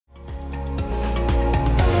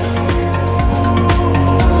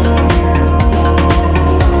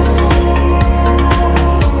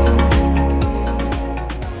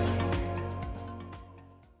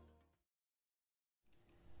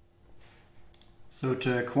So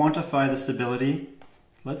to quantify the stability,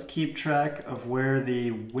 let's keep track of where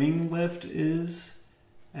the wing lift is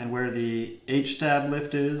and where the HStab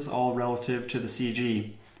lift is, all relative to the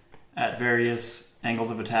CG at various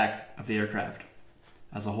angles of attack of the aircraft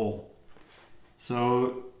as a whole.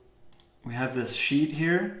 So we have this sheet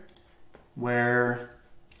here where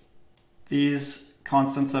these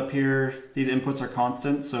constants up here, these inputs are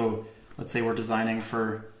constant. So let's say we're designing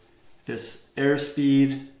for this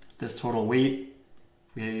airspeed, this total weight.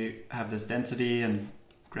 We have this density and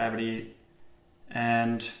gravity,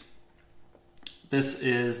 and this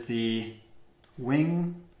is the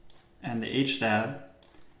wing and the HStab.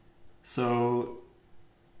 So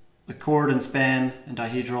the chord and span and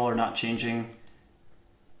dihedral are not changing,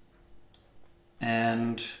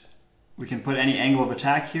 and we can put any angle of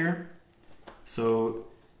attack here. So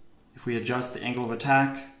if we adjust the angle of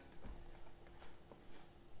attack,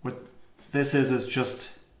 what this is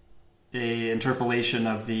just a interpolation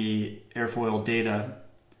of the airfoil data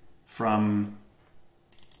from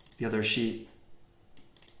the other sheet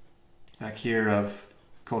back here of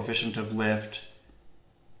coefficient of lift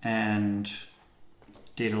and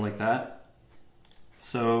data like that.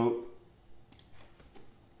 So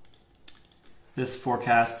this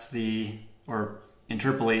forecasts or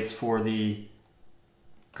interpolates for the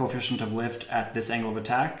coefficient of lift at this angle of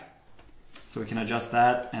attack. So we can adjust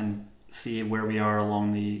that and see where we are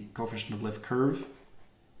along the coefficient of lift curve.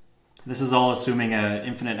 This is all assuming an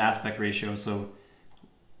infinite aspect ratio, so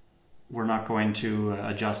we're not going to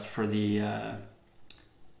adjust for the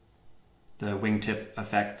wingtip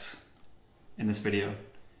effect in this video.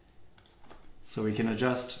 So we can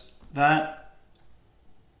adjust that.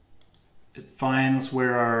 It finds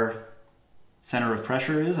where our center of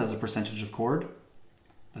pressure is as a percentage of chord.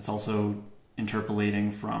 That's also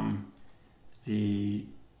interpolating from the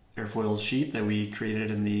airfoil sheet that we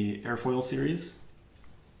created in the airfoil series.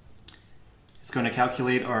 It's going to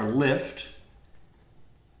calculate our lift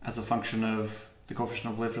as a function of the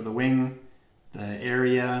coefficient of lift of the wing, the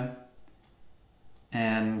area,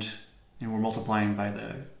 and we're multiplying by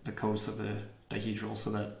the cos of the dihedral, so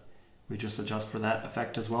that we just adjust for that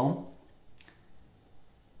effect as well.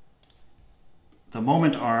 The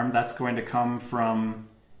moment arm, that's going to come from,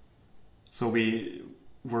 so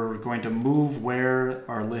we're going to move where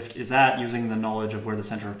our lift is at using the knowledge of where the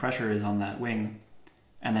center of pressure is on that wing,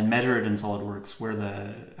 and then measure it in SolidWorks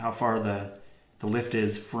where how far the lift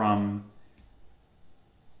is from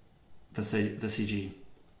the CG.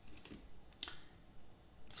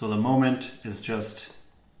 So the moment is just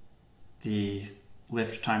the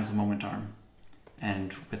lift times the moment arm,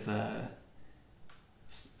 and with a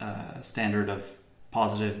standard of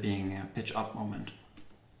positive being a pitch up moment.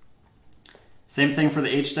 Same thing for the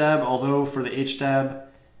HStab, although for the HStab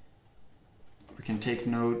we can take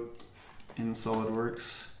note in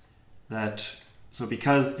SolidWorks that, so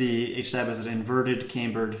because the HStab is an inverted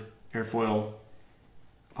cambered airfoil,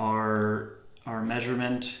 our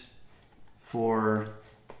measurement for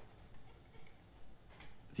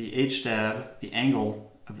the HStab, the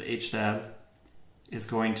angle of the HStab, is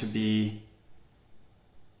going to be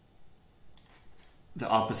the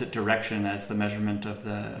opposite direction as the measurement of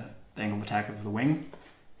the angle of attack of the wing,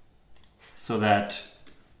 so that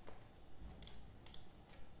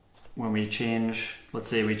when we change, let's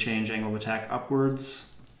say we change angle of attack upwards,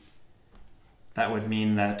 that would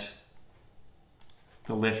mean that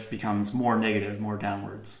the lift becomes more negative, more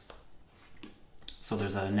downwards. So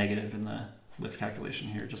there's a negative in the lift calculation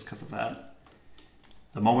here just because of that.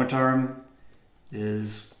 The moment arm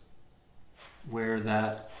is where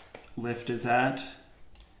that lift is at.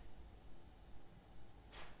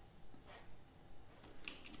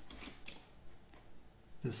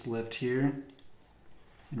 This lift here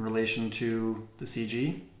in relation to the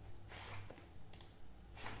CG,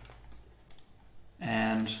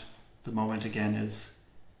 and the moment again is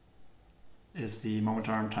the moment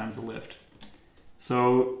arm times the lift.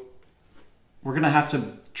 So we're going to have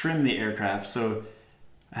to trim the aircraft. So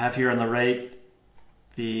I have here on the right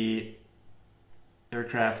the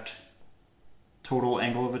aircraft total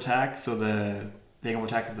angle of attack, so the angle of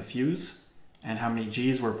attack of the fuse, and how many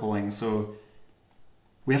G's we're pulling. So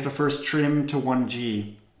we have to first trim to 1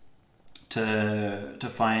 G to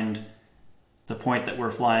find the point that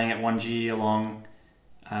we're flying at 1 G along,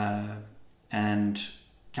 and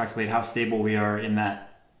calculate how stable we are in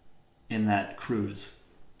that cruise.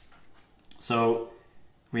 So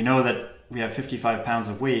we know that we have 55 pounds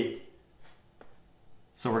of weight,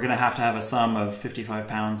 so we're going to have a sum of 55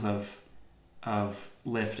 pounds of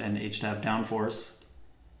lift and HStab downforce,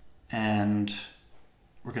 and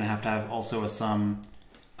we're going to have also a sum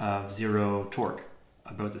of 0 torque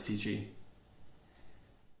about the CG.